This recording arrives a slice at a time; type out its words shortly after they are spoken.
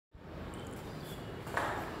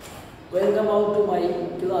Welcome out to my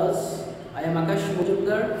class. I am Akash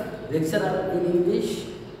Majumder, lecturer in English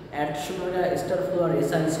at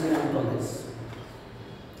Sonargaon School and College.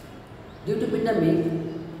 Due to pandemic,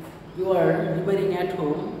 you are remaining at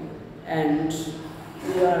home and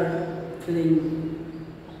you are feeling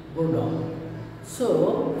boredom.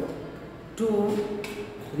 So, to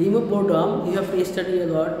remove boredom, you have to study a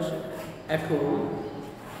lot at home.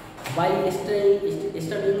 By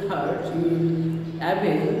studying hard, you will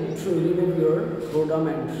able to remove your boredom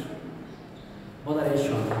and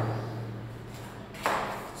botheration.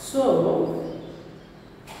 So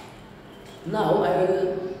now I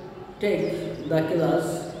will take the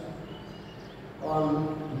class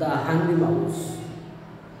on the hungry mouse.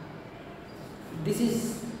 This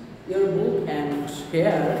is your book, and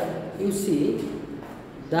here you see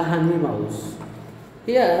the hungry mouse.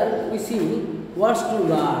 Here we see words to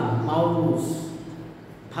learn: mouse,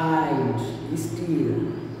 find,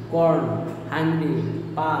 steal, corn, hungry,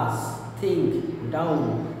 pass, think,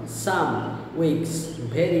 down, some, weeks,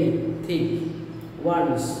 very, thick,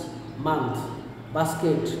 once, month,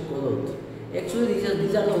 basket, cloth. Actually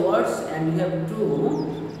these are the words, and you have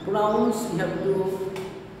to pronounce, you have to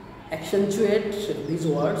accentuate these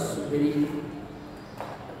words very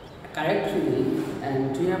correctly,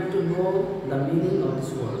 and you have to know the meaning of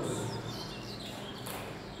these words.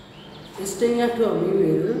 Staying at home, you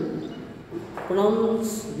will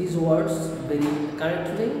pronounce these words very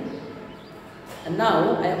correctly. And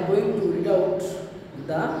now I am going to read out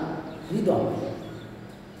the rhythm.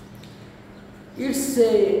 It's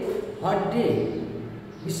a hot day.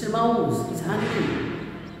 Mr. Mouse is hungry.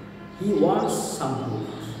 He wants some food.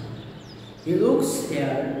 He looks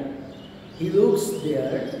here, he looks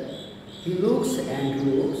there, he looks and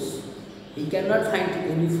looks. He cannot find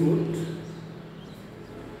any food.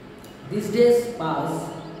 These days pass,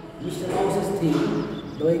 Mr. Mouse's thing,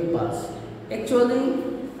 the week pass. Actually,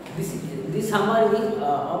 this summary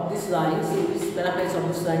of this lines, this paraphrase of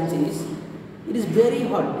this lines is, it is very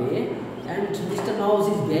hot day and Mr. Mouse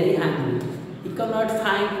is very hungry. He cannot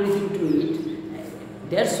find anything to eat.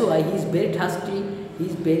 That's why he is very thirsty, he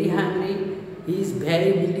is very hungry, he is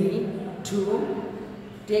very needy to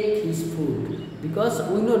take his food. Because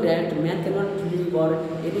we know that man cannot live, or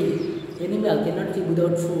any animal cannot live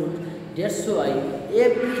without food. That's why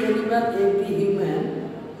every animal, every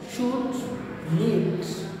human should need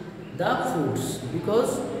the foods,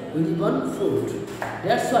 because we live on food.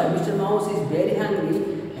 That's why Mr. Mouse is very hungry.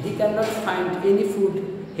 He cannot find any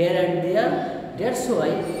food here and there. That's why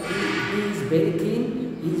he is very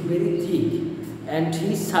thin, he is very thick, and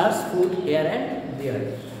he searches food here and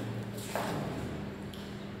there.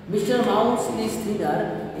 Mr. Mouse is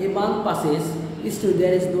thinner. A month passes, still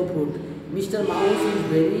there is no food. Mr. Mouse is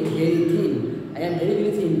very, very thin. I am very,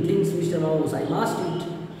 very thin, thinks Mr. Mouse. I must eat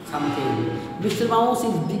something. Mr. Mouse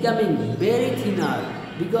is becoming very thinner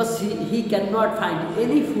because he cannot find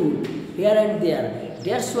any food here and there.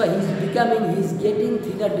 That's why he is getting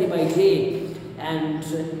thinner day by day. And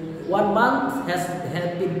 1 month has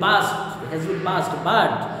been passed, but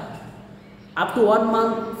after 1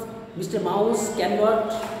 month, Mr. Mouse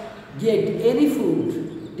cannot get any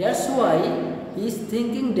food. That's why he is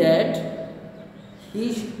thinking that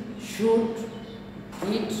he should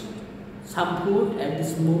eat some food at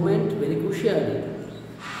this moment very crucially.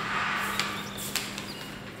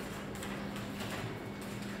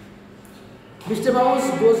 Mr. Mouse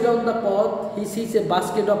goes down the path. He sees a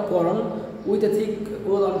basket of corn with a thick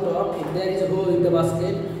hole on top. There is a hole in the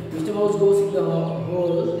basket. Mr. Mouse goes in the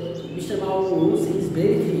hole. Mr. Mouse is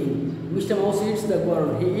very thin. Mr. Mouse eats the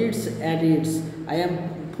corn. He eats and eats. I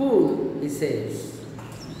am full, he says.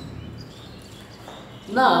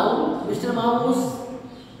 Now, Mr. Mouse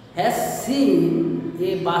has seen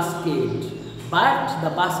a basket, but the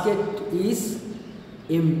basket is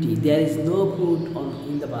empty. There is no food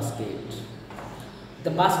in the basket. The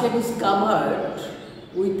basket is covered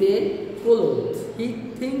with a cloth. He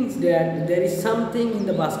thinks that there is something in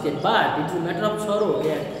the basket, but it is a matter of sorrow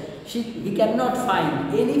that he cannot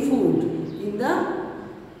find any food in the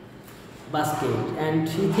basket, and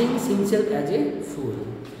he thinks himself as a fool.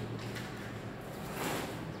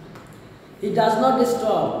 He does not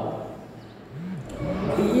stop.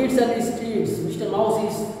 He eats and eats. Mr. Mouse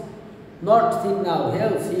is not thin now.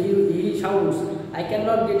 Help! He shouts, I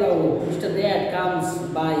cannot get out. Mr. Rat comes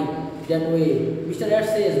by that way. Mr. Rat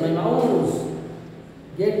says, my mouse,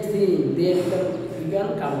 get thin, then you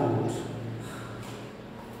can come out.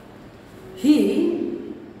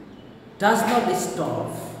 He does not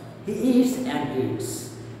stop. He eats and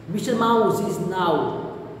eats. Mr. Mouse is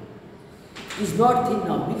not thin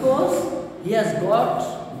now because he has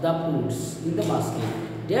got the foods in the basket.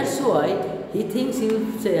 That's why he thinks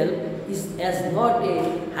himself is as not a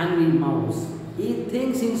hungry mouse. He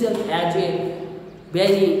thinks himself as a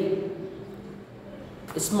very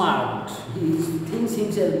smart. He thinks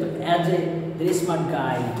himself as a very smart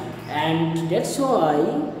guy, and that's why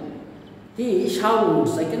he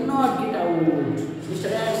shouts, "I cannot get out.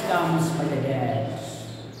 Mr. X comes by the dad."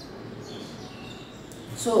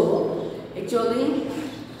 So, actually,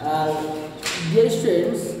 dear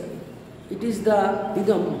students, it is the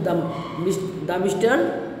rhythm, the Mr.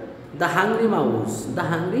 the hungry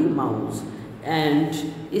mouse, and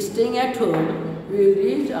staying at home, we will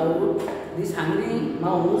reach out this hungry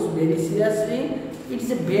mouse very seriously. It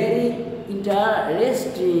is a very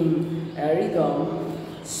interesting rhythm.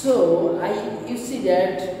 So you see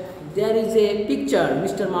that there is a picture,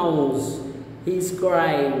 Mr. Mouse. He is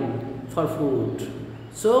crying for food.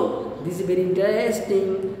 So this is very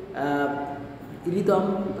interesting rhythm,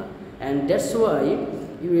 and that's why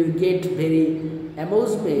you will get very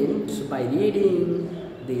amusement by reading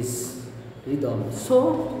this rhythm. So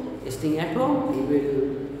staying at home, you will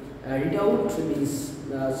read out this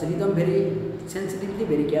rhythm very sensitively,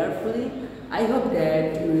 very carefully. I hope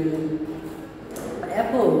that you will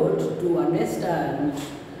effort to understand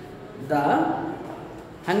the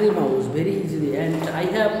hungry mouse very easily, and I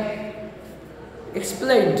have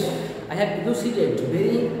explained, I have elucidated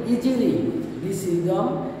very easily this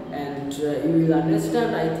rhythm, and you will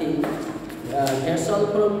understand. I think that's all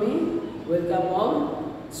from me. Welcome all.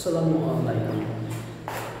 Assalamu alaikum.